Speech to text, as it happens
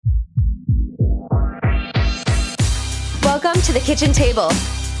Welcome to The Kitchen Table,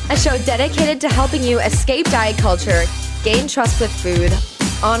 a show dedicated to helping you escape diet culture, gain trust with food,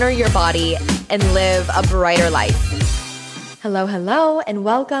 honor your body, and live a brighter life. Hello, and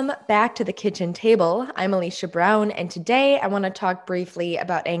welcome back to The Kitchen Table. I'm Alicia Brown, and today I want to talk briefly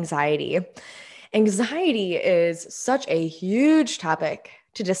about anxiety. Anxiety is such a huge topic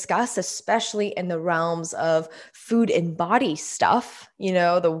to discuss, especially in the realms of food and body stuff,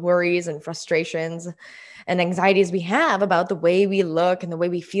 the worries and frustrations and anxieties we have about the way we look and the way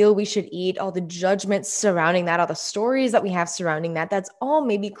we feel we should eat, all the judgments surrounding that, all the stories that we have surrounding that, that's all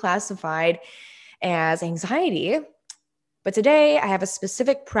maybe classified as anxiety. But today I have a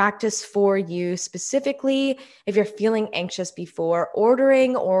specific practice for you, specifically if you're feeling anxious before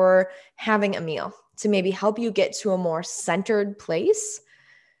ordering or having a meal, to maybe help you get to a more centered place,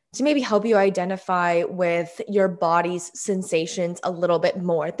 to maybe help you identify with your body's sensations a little bit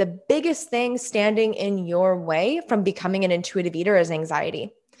more. The biggest thing standing in your way from becoming an intuitive eater is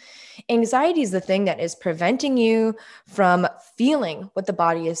anxiety. Anxiety is the thing that is preventing you from feeling what the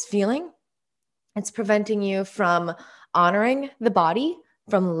body is feeling. It's preventing you from honoring the body,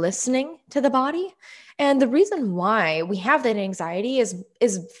 from listening to the body. And the reason why we have that anxiety is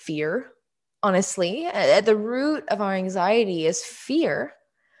fear. Honestly, at the root of our anxiety is fear.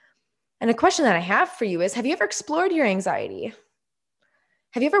 And a question that I have for you is, have you ever explored your anxiety?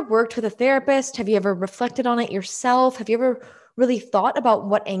 Have you ever worked with a therapist? Have you ever reflected on it yourself? Have you ever really thought about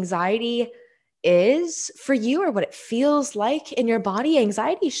what anxiety is for you or what it feels like in your body?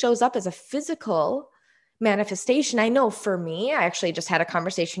 Anxiety shows up as a physical manifestation. I know for me, I actually just had a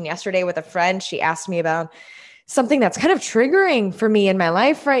conversation yesterday with a friend. She asked me about something that's kind of triggering for me in my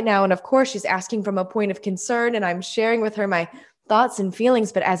life right now. And of course, she's asking from a point of concern, and I'm sharing with her my thoughts and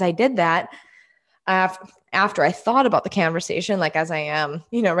feelings. But as I did that, after I thought about the conversation, like as I am,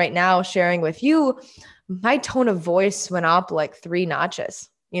 right now sharing with you, my tone of voice went up like 3 notches.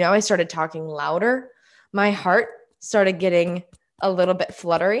 I started talking louder. My heart started getting a little bit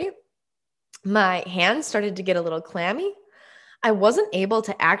fluttery. My hands started to get a little clammy. I wasn't able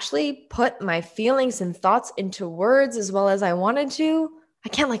to actually put my feelings and thoughts into words as well as I wanted to. I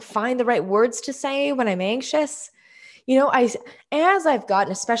can't find the right words to say when I'm anxious. As I've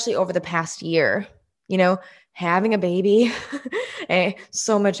gotten, especially over the past year, having a baby,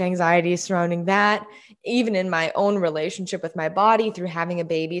 so much anxiety surrounding that, even in my own relationship with my body through having a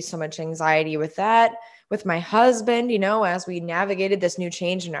baby, so much anxiety with that, with my husband, as we navigated this new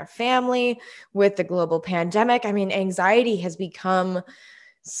change in our family with the global pandemic. Anxiety has become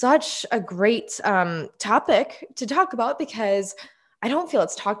such a great topic to talk about because I don't feel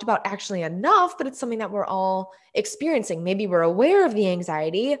it's talked about actually enough, but it's something that we're all experiencing. Maybe we're aware of the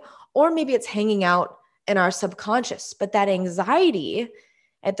anxiety, or maybe it's hanging out in our subconscious. But that anxiety,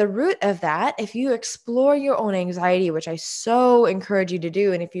 at the root of that, if you explore your own anxiety, which I so encourage you to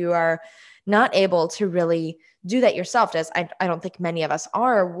do, and if you are not able to really do that yourself, as I don't think many of us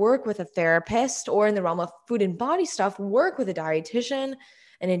are, work with a therapist, or in the realm of food and body stuff, work with a dietitian,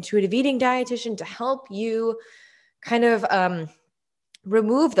 an intuitive eating dietitian, to help you kind of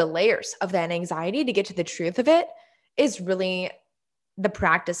remove the layers of that anxiety to get to the truth of it, is really the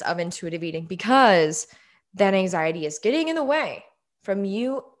practice of intuitive eating, because that anxiety is getting in the way from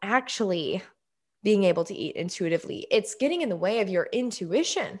you actually being able to eat intuitively. It's getting in the way of your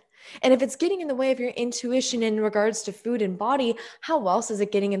intuition. And if it's getting in the way of your intuition in regards to food and body, how else is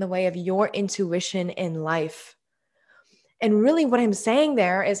it getting in the way of your intuition in life? And really what I'm saying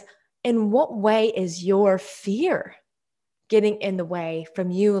there is, in what way is your fear getting in the way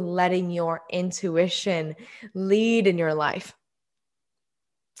from you letting your intuition lead in your life?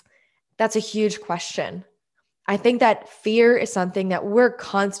 That's a huge question. I think that fear is something that we're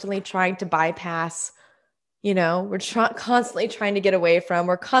constantly trying to bypass. We're constantly trying to get away from.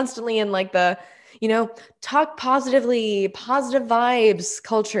 We're constantly in the, talk positively, positive vibes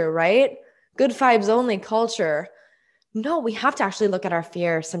culture, right? Good vibes only culture. No, we have to actually look at our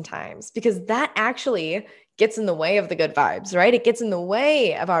fear sometimes, because that actually gets in the way of the good vibes, right? It gets in the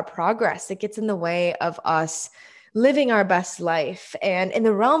way of our progress. It gets in the way of us living our best life. And in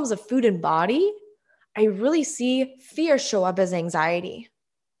the realms of food and body, I really see fear show up as anxiety.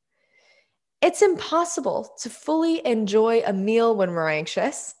 It's impossible to fully enjoy a meal when we're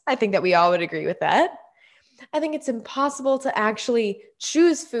anxious. I think that we all would agree with that. I think it's impossible to actually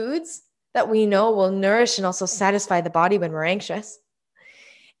choose foods that we know will nourish and also satisfy the body when we're anxious.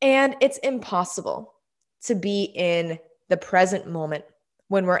 And it's impossible to be in the present moment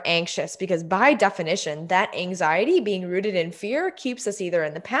when we're anxious, because by definition, that anxiety being rooted in fear keeps us either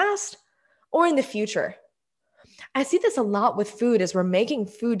in the past or in the future. I see this a lot with food as we're making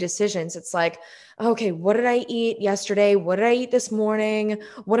food decisions. It's like, okay, what did I eat yesterday? What did I eat this morning?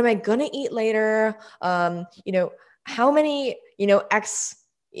 What am I going to eat later? How many, X,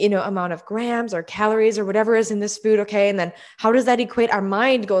 amount of grams or calories or whatever is in this food. Okay. And then how does that equate? Our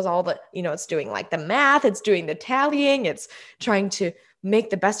mind goes all the, it's doing like the math, it's doing the tallying, it's trying to make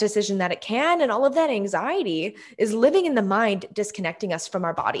the best decision that it can. And all of that anxiety is living in the mind, disconnecting us from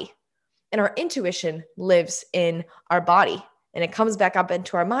our body. And our intuition lives in our body, and it comes back up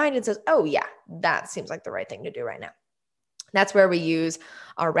into our mind and says, oh yeah, that seems like the right thing to do right now. That's where we use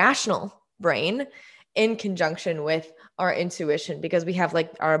our rational brain in conjunction with our intuition, because we have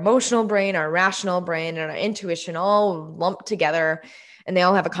like our emotional brain, our rational brain, and our intuition all lumped together, and they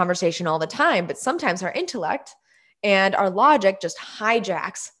all have a conversation all the time. But sometimes our intellect and our logic just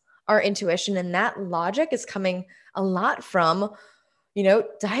hijacks our intuition. And that logic is coming a lot from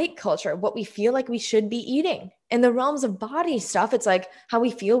diet culture, what we feel like we should be eating. In the realms of body stuff, it's like how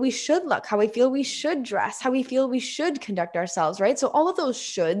we feel we should look, how we feel we should dress, how we feel we should conduct ourselves, right? So all of those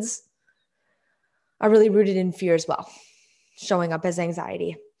shoulds are really rooted in fear as well, showing up as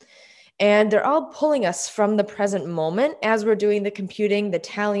anxiety. And they're all pulling us from the present moment as we're doing the computing, the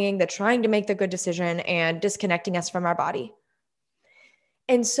tallying, the trying to make the good decision, and disconnecting us from our body.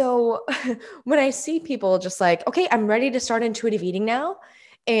 And so when I see people just like, okay, I'm ready to start intuitive eating now,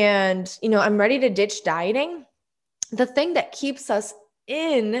 and, I'm ready to ditch dieting, the thing that keeps us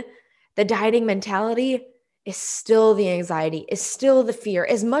in the dieting mentality is still the anxiety, is still the fear.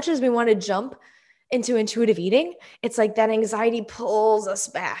 As much as we want to jump into intuitive eating, it's like that anxiety pulls us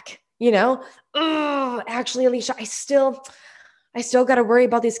back, oh, actually, Alicia, I still got to worry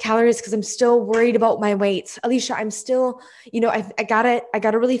about these calories because I'm still worried about my weight. Alicia, I'm still, I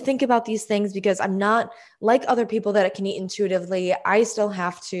gotta really think about these things because I'm not like other people that can eat intuitively. I still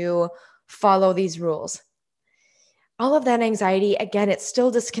have to follow these rules. All of that anxiety, again, it's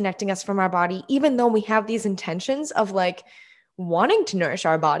still disconnecting us from our body, even though we have these intentions of like wanting to nourish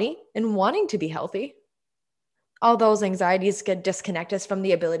our body and wanting to be healthy. All those anxieties could disconnect us from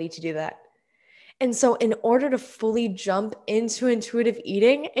the ability to do that. And so in order to fully jump into intuitive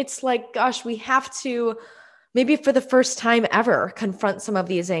eating, it's like, gosh, we have to maybe for the first time ever confront some of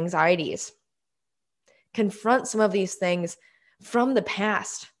these anxieties, confront some of these things from the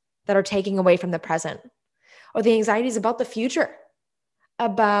past that are taking away from the present, or the anxieties about the future,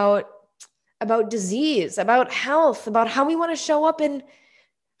 about disease, about health, about how we want to show up in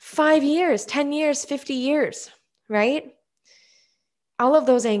 5 years, 10 years, 50 years, right? All of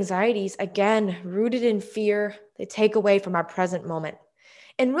those anxieties, again, rooted in fear, they take away from our present moment.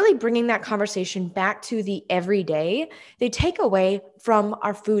 And really bringing that conversation back to the everyday, they take away from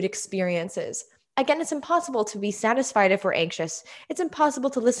our food experiences. Again, it's impossible to be satisfied if we're anxious. It's impossible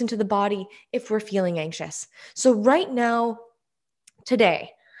to listen to the body if we're feeling anxious. So right now,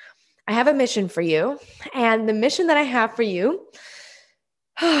 today, I have a mission for you. And the mission that I have for you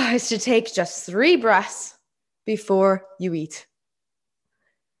is to take just 3 breaths before you eat.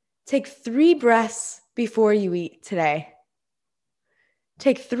 Take 3 breaths before you eat today.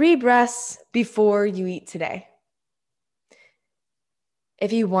 Take 3 breaths before you eat today.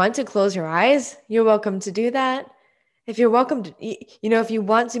 If you want to close your eyes, you're welcome to do that. If you're welcome to, if you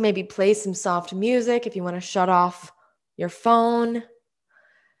want to maybe play some soft music, if you want to shut off your phone,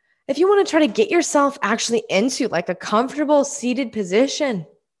 if you want to try to get yourself actually into like a comfortable seated position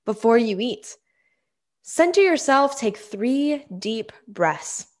before you eat, center yourself, take 3 deep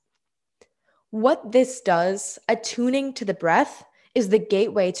breaths. What this does, attuning to the breath, is the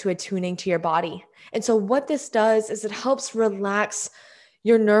gateway to attuning to your body. And so what this does is it helps relax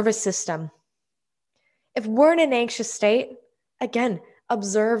your nervous system. If we're in an anxious state, again,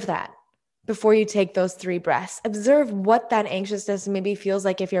 observe that before you take those 3 breaths. Observe what that anxiousness maybe feels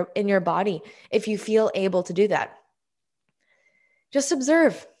like if you're in your body, if you feel able to do that. Just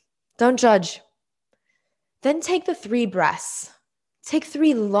observe, don't judge. Then take the 3 breaths. Take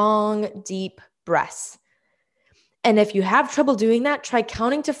 3 long, deep breaths. And if you have trouble doing that, try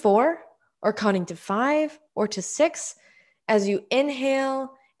counting to 4 or counting to 5 or to 6 as you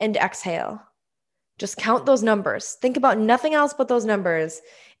inhale and exhale. Just count those numbers. Think about nothing else but those numbers.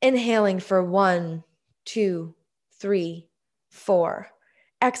 Inhaling for 1, 2, 3, 4.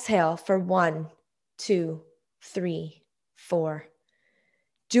 Exhale for 1, 2, 3, 4.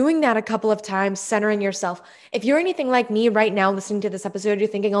 Doing that a couple of times, centering yourself. If you're anything like me right now listening to this episode, you're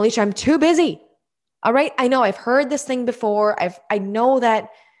thinking, Alicia, I'm too busy. All right. I know I've heard this thing before. I know that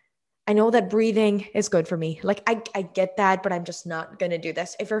breathing is good for me. Like I get that, but I'm just not going to do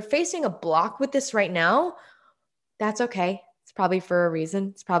this. If you're facing a block with this right now, that's okay. It's probably for a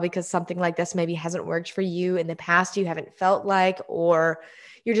reason. It's probably because something like this maybe hasn't worked for you in the past, you haven't felt like, or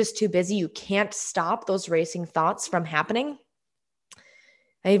you're just too busy. You can't stop those racing thoughts from happening.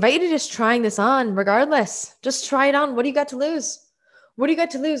 I invite you to just trying this on regardless. Just try it on. What do you got to lose? What do you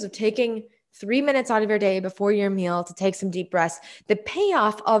got to lose of taking 3 minutes out of your day before your meal to take some deep breaths? The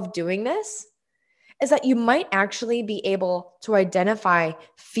payoff of doing this is that you might actually be able to identify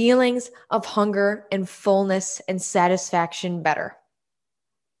feelings of hunger and fullness and satisfaction better.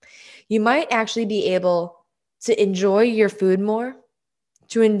 You might actually be able to enjoy your food more,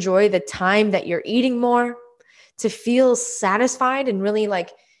 to enjoy the time that you're eating more, to feel satisfied and really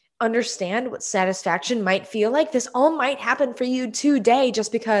understand what satisfaction might feel like. This all might happen for you today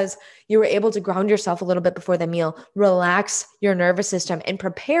just because you were able to ground yourself a little bit before the meal, relax your nervous system, and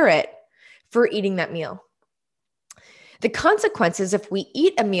prepare it for eating that meal. The consequences if we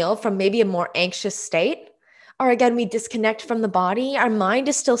eat a meal from maybe a more anxious state are, again, we disconnect from the body. Our mind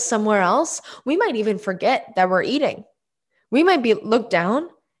is still somewhere else. We might even forget that we're eating. We might look down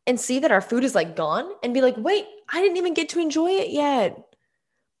and see that our food is gone and be like, wait, I didn't even get to enjoy it yet.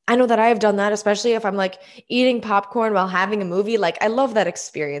 I know that I have done that, especially if I'm eating popcorn while having a movie. I love that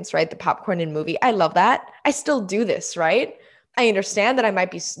experience, right? The popcorn in movie. I love that. I still do this, right? I understand that I might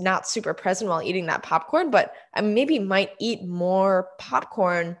be not super present while eating that popcorn, but I maybe might eat more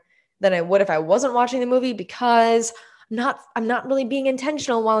popcorn than I would if I wasn't watching the movie because I'm not really being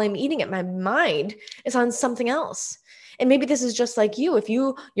intentional while I'm eating it. My mind is on something else. And maybe this is just like you. If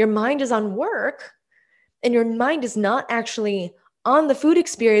your mind is on work and your mind is not actually on the food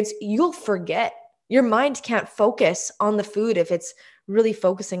experience, you'll forget. Your mind can't focus on the food if it's really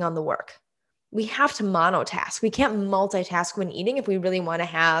focusing on the work. We have to monotask. We can't multitask when eating if we really want to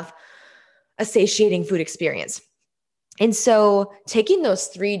have a satiating food experience. And so taking those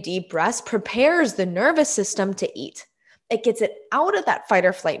 3 deep breaths prepares the nervous system to eat. It gets it out of that fight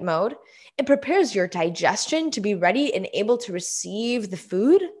or flight mode. It prepares your digestion to be ready and able to receive the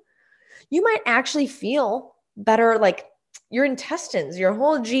food. You might actually feel better, your intestines, your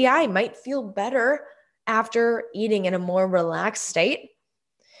whole GI might feel better after eating in a more relaxed state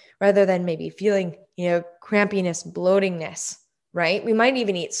rather than maybe feeling, crampiness, bloatingness, right? We might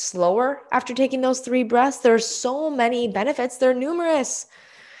even eat slower after taking those 3 breaths. There are so many benefits. They're numerous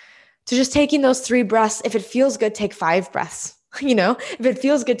to just taking those 3 breaths. If it feels good, take 5 breaths. If it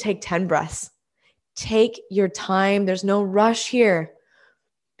feels good, take 10 breaths. Take your time. There's no rush here.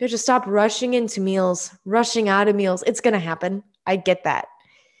 You have to stop rushing into meals, rushing out of meals. It's going to happen. I get that.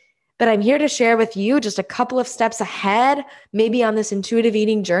 But I'm here to share with you just a couple of steps ahead, maybe on this intuitive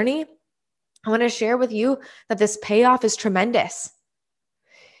eating journey. I want to share with you that this payoff is tremendous.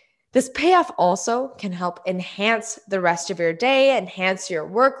 This payoff also can help enhance the rest of your day, enhance your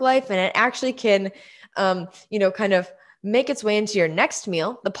work life, and it actually can, kind of make its way into your next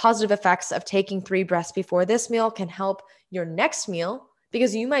meal. The positive effects of taking 3 breaths before this meal can help your next meal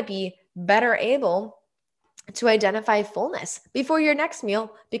because you might be better able to identify fullness before your next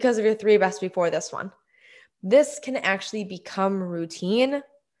meal because of your 3 breaths before this one. This can actually become routine.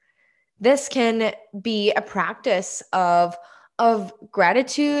 This can be a practice of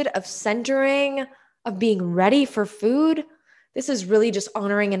gratitude, of centering, of being ready for food. This is really just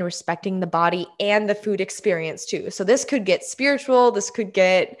honoring and respecting the body and the food experience too. So this could get spiritual. This could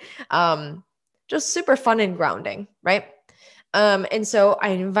get just super fun and grounding, right? And so I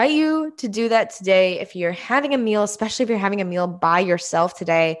invite you to do that today. If you're having a meal, especially if you're having a meal by yourself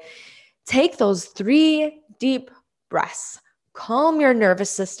today, take those 3 deep breaths. Calm your nervous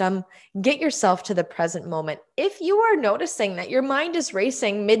system, get yourself to the present moment. If you are noticing that your mind is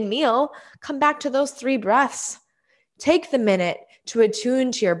racing mid-meal, come back to those 3 breaths. Take the minute to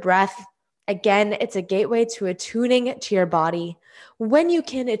attune to your breath. Again, it's a gateway to attuning to your body. When you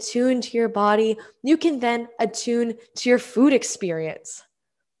can attune to your body, you can then attune to your food experience.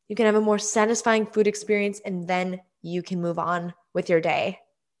 You can have a more satisfying food experience, and then you can move on with your day.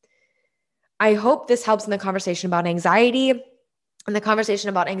 I hope this helps in the conversation about anxiety and the conversation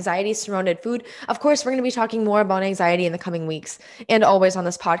about anxiety surrounded food. Of course, we're going to be talking more about anxiety in the coming weeks and always on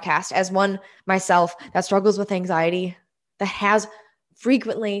this podcast. As one myself that struggles with anxiety, that has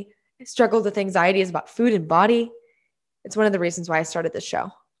frequently struggled with anxiety is about food and body. It's one of the reasons why I started this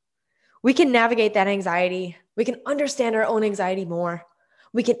show. We can navigate that anxiety. We can understand our own anxiety more.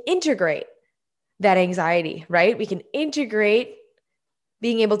 We can integrate that anxiety, right? We can integrate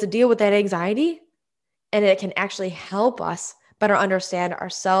being able to deal with that anxiety, and it can actually help us better understand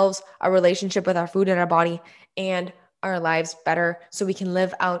ourselves, our relationship with our food and our body, and our lives better so we can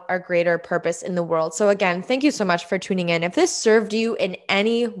live out our greater purpose in the world. So again, thank you so much for tuning in. If this served you in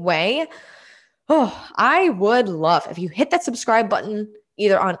any way, Oh, I would love if you hit that subscribe button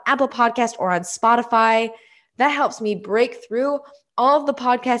either on Apple Podcast or on Spotify. That helps me break through all of the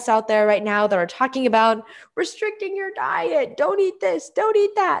podcasts out there right now that are talking about restricting your diet. Don't eat this, don't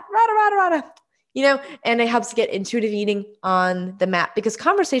eat that. Rada, rada, rada. And it helps get intuitive eating on the map because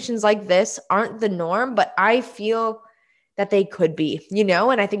conversations like this aren't the norm, but I feel that they could be,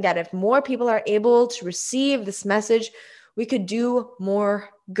 and I think that if more people are able to receive this message, we could do more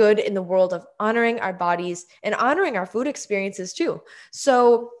good in the world of honoring our bodies and honoring our food experiences too.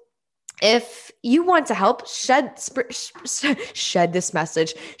 So if you want to help shed this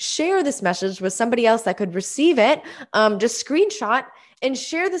message, share this message with somebody else that could receive it, just screenshot and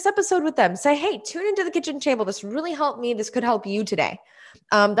share this episode with them. Say, hey, tune into the kitchen table. This really helped me. This could help you today.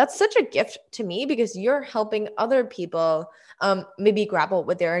 That's such a gift to me because you're helping other people maybe grapple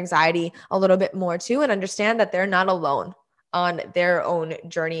with their anxiety a little bit more too and understand that they're not alone on their own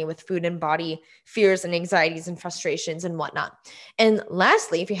journey with food and body fears and anxieties and frustrations and whatnot. And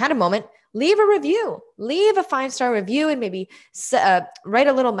lastly, if you had a moment, leave a review, leave a 5-star review and maybe write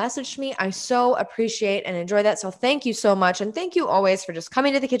a little message to me. I so appreciate and enjoy that. So thank you so much. And thank you always for just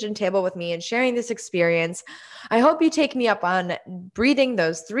coming to the kitchen table with me and sharing this experience. I hope you take me up on breathing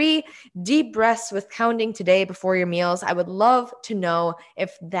those 3 deep breaths with counting today before your meals. I would love to know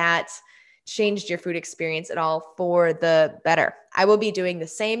if that changed your food experience at all for the better. I will be doing the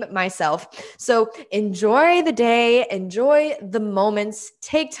same myself. So enjoy the day, enjoy the moments,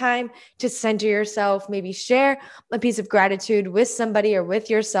 take time to center yourself, maybe share a piece of gratitude with somebody or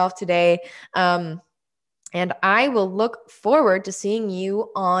with yourself today. And I will look forward to seeing you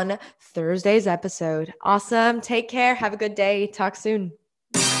on Thursday's episode. Awesome. Take care. Have a good day. Talk soon.